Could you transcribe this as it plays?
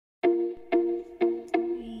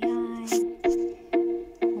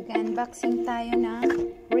Mag-unboxing tayo ng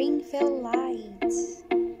Ringlight.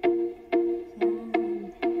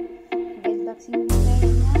 Yan. Mag-unboxing tayo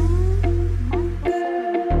ng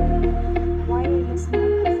microphone. Wireless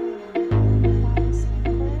microphone.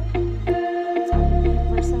 Speaker.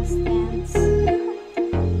 Universal stands.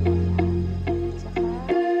 Tsaka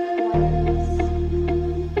wireless.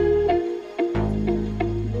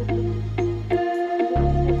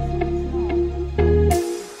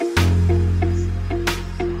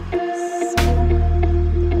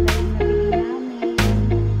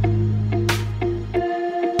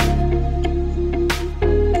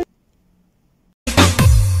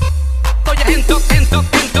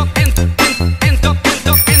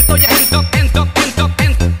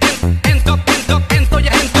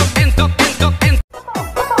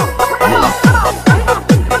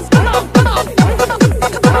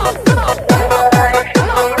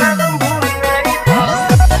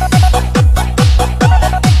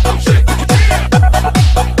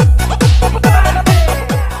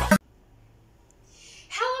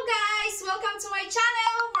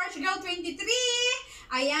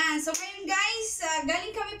 Ayan, so ngayon guys,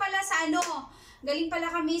 galing pala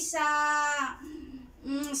kami sa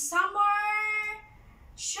summer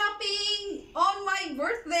shopping on my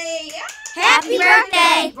birthday. Happy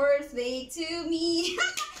birthday! Happy birthday to me!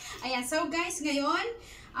 Ayan, so guys, ngayon,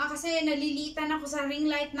 kasi nalilitan ako sa ring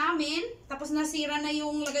light namin, tapos nasira na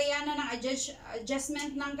yung lagayanan ng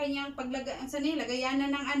adjustment ng kanyang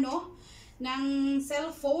lagayanan ng ng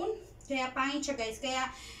cellphone. Kaya pangit siya guys, kaya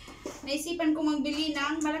naisipan ko magbili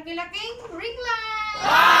ng malaki-laking ring light!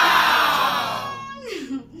 Wow!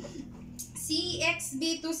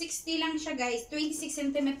 CXB 260 lang siya guys, 26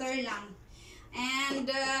 cm lang. And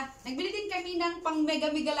nagbili din kami ng pang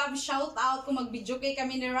mega love shoutout kung mag-video kay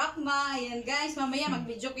kami ni Rakma. Ayan guys, mamaya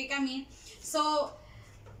mag-video kay kami. So,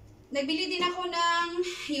 nagbili din ako ng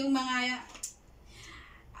yung mga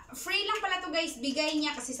free lang pala to guys, bigay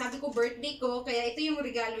niya kasi sabi ko birthday ko, kaya ito yung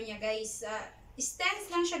regalo niya guys. Stands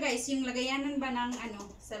lang siya guys, yung lagayanan ba ng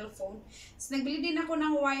cellphone. So, nagbili din ako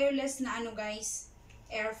ng wireless na guys,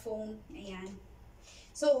 earphone. Ayan.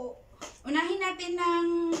 So, unahin natin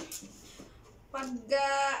ng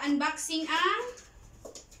pag-unboxing ang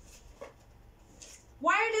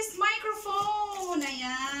wireless microphone.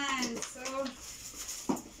 Ayan. So,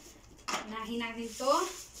 unahin natin to.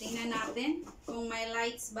 Tingnan natin kung may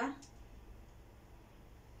lights ba.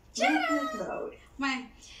 May.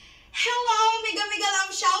 Hello! Mega love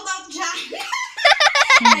shoutout dyan!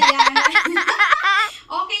 Ayan.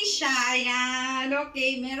 Okay siya. Ayan.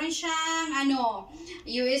 Okay. Meron siyang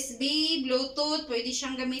USB, Bluetooth. Pwede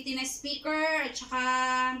siyang gamitin na speaker. At saka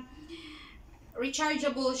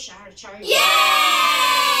rechargeable siya. Rechargeable. Yay!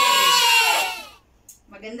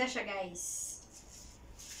 Maganda siya guys.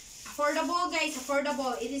 Affordable guys,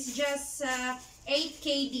 affordable. It is just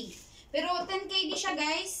 8KD. Pero 10KD siya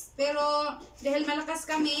guys. Pero dahil malakas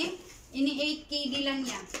kami, ini 8KD lang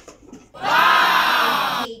niya.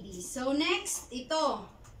 Wow! 8KD. So next, ito.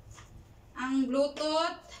 Ang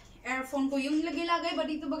Bluetooth earphone ko. Yung lagay-lagay ba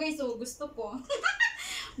dito ba guys? So gusto ko.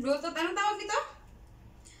 Bluetooth, anong tawag dito?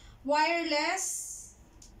 Wireless.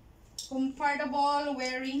 Comfortable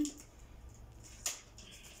wearing.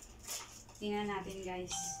 Tingnan natin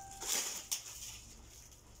guys.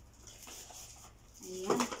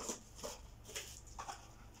 Ayan.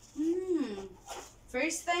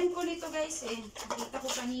 First time ko nito guys eh. Nakita ko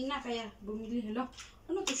kanina kaya bumili. Hala,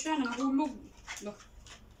 ano to siya? Nahulog. Hala.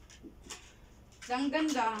 Ang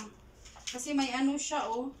ganda. Kasi may siya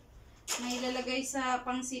oh. May lalagay sa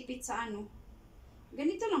pangsipit sa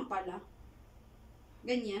Ganito lang pala.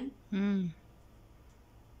 Ganyan.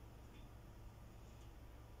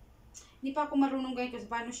 Hindi pa ako marunong ganyan kasi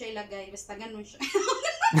paano siya ilagay. Basta ganun siya.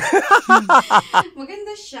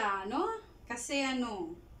 Maganda siya, no? Kasi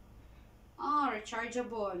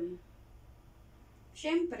rechargeable.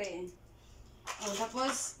 Siyempre.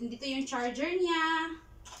 Tapos, dito yung charger niya.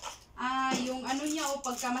 Yung niya,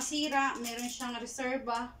 pagka masira, meron siyang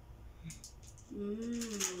reserva.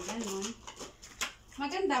 Ganun.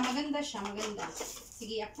 Maganda siya, maganda.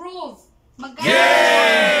 Sige, approve. Magkano?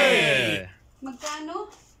 Yay! Magkano?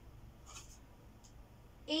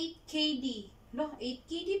 8KD. Lo,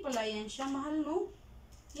 8KD pala yan siya. Mahal, no?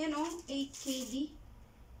 Yan, 8KD.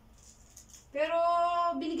 Pero,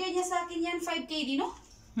 binigay niya sa akin yan 5KD, no?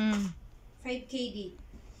 5KD.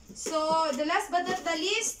 So, the last but not the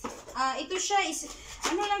least, ito siya is,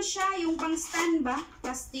 lang siya, yung pang stand ba?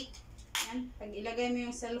 Plastic. Yan, pag ilagay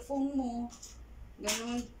mo yung cellphone mo,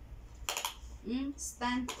 ganun.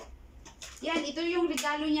 Stand. Yan, ito yung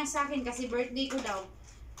regalo niya sa akin kasi birthday ko daw.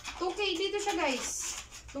 2KD dito siya guys.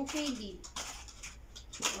 2KD.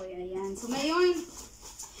 O, ayan. So, ngayon,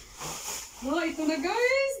 ito na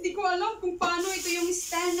guys. Di ko alam kung paano ito yung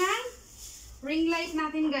stand ng ring light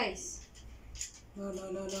natin, guys. No.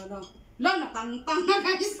 Natangtang na,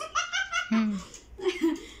 guys.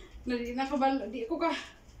 Di ako ka.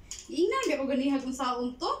 Iingnan, di ako ganihag kung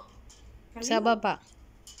saon to. Sa baba.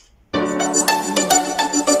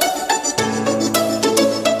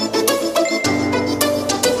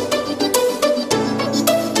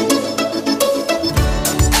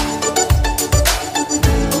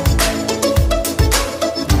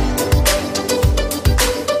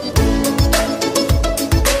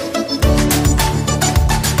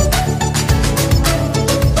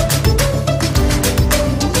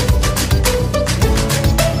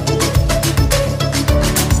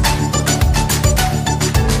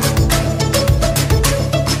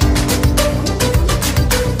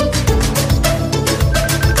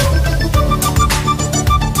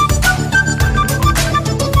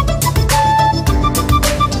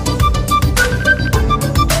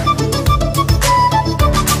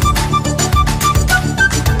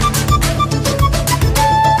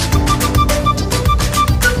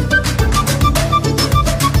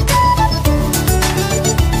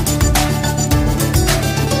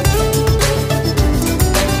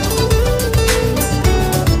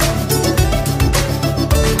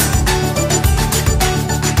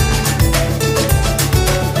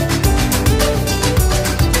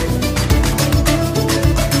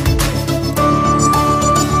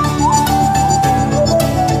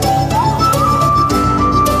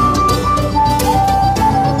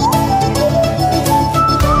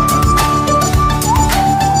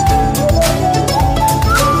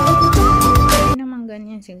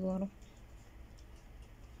 Siguro.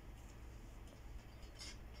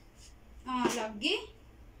 Lagi?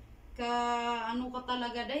 Ano ka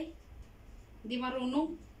talaga, day? Hindi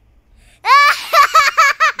marunong?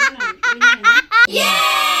 Ganyan. Yay!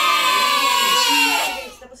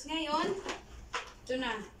 Tapos ngayon, ito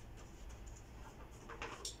na.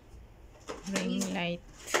 Ring light.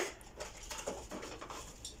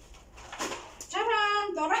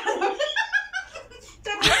 Charan!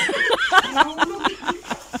 Charan!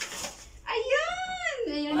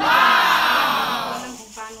 Ayan. Wow! Alam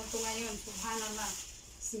kung paano ito ngayon. Subhanallah.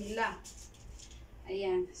 Bismillah.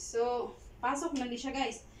 Ayan. So, pasok na siya,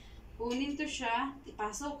 guys. Kunin to siya.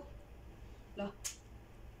 Ipasok. Loh.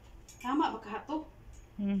 Tama ba ka ito?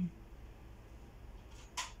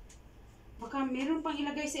 Baka meron pang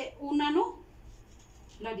ilagay sa una, no?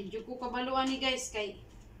 Wala, di ko kabaluan ni guys. Kay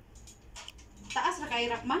taas na kay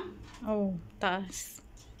Rakma? Oh, taas.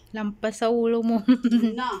 Lampas sa ulo mo.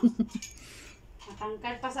 Na.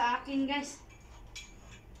 Matangkad pa sa akin, guys.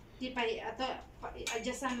 Di pa, ato,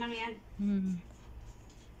 adjustan lang yan.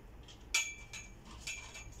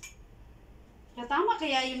 Tama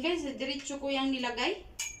kaya yun, guys. Diretso ko yung nilagay.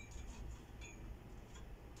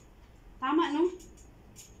 Tama, no?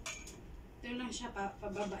 Ito lang siya,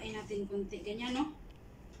 pababain natin konti. Ganyan, no?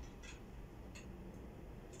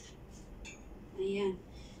 Ayan.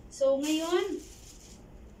 So, ngayon,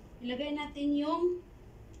 ilagay natin yung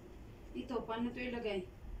ito. Paano ito ilagay?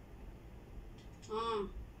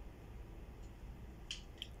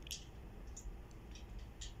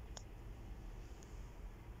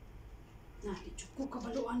 Ito ko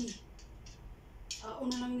kabaluan eh.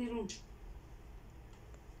 Una lang ni Ron.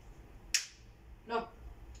 Look.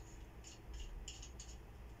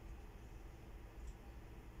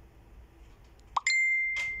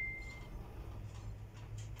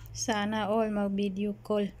 Sana all mag-video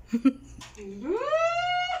call.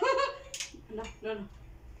 Lalo.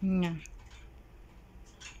 Nga.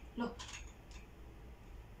 Look.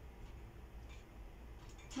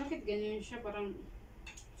 Bakit ganyan siya? Parang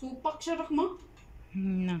supak siya, Rakma.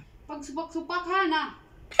 Na. Pag supak-supak ha na.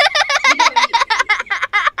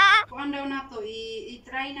 Kuan daw na to.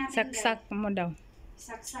 I-try natin. Saksak mo daw.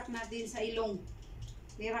 Saksak natin sa ilong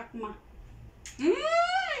ni Rakma.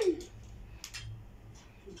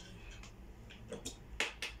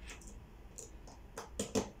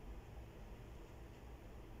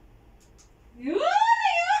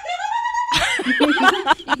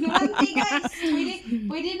 Ignorante, guys.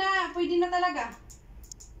 Pwede na talaga.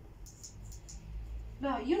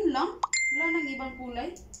 Yun lang. Wala nang ibang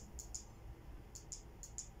kulay.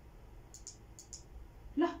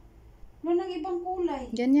 Wala nang ibang kulay.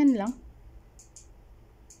 Ganyan lang.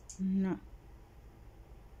 Na.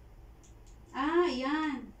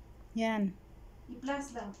 Yan. Yan.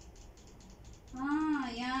 I-plus daw.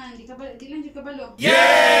 Yan. Di lang di kabalo.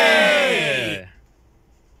 Yay!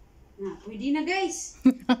 Pwede na, guys.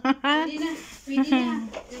 Pwede na.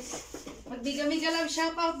 Yes. Magbiga-miga lang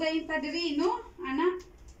shoutout dahil pa diri, no? anak?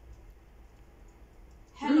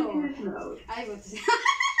 Hello. Ay, what?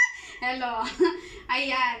 Hello.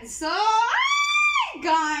 Ayan. So,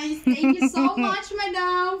 guys, thank you so much,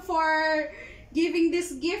 madam, for giving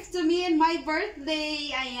this gift to me in my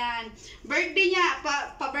birthday. Ayan. Birthday niya.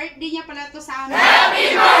 Pa-birthday niya pala to sa amin.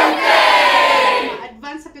 Happy birthday!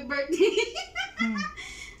 Advance happy birthday.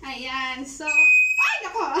 Ayan. So, ay,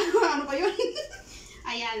 nako. Ano ba yun?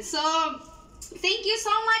 Ayan. So, thank you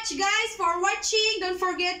so much, guys, for watching. Don't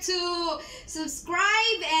forget to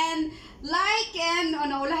subscribe and like and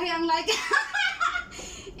ulahi ang like.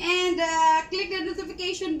 And click the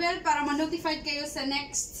notification bell para ma-notify kayo sa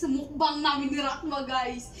next mukbang namin ni Rakma,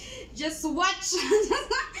 guys. Just watch.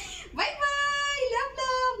 Bye-bye! Love,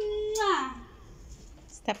 love! Mwah!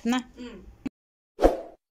 Stop na.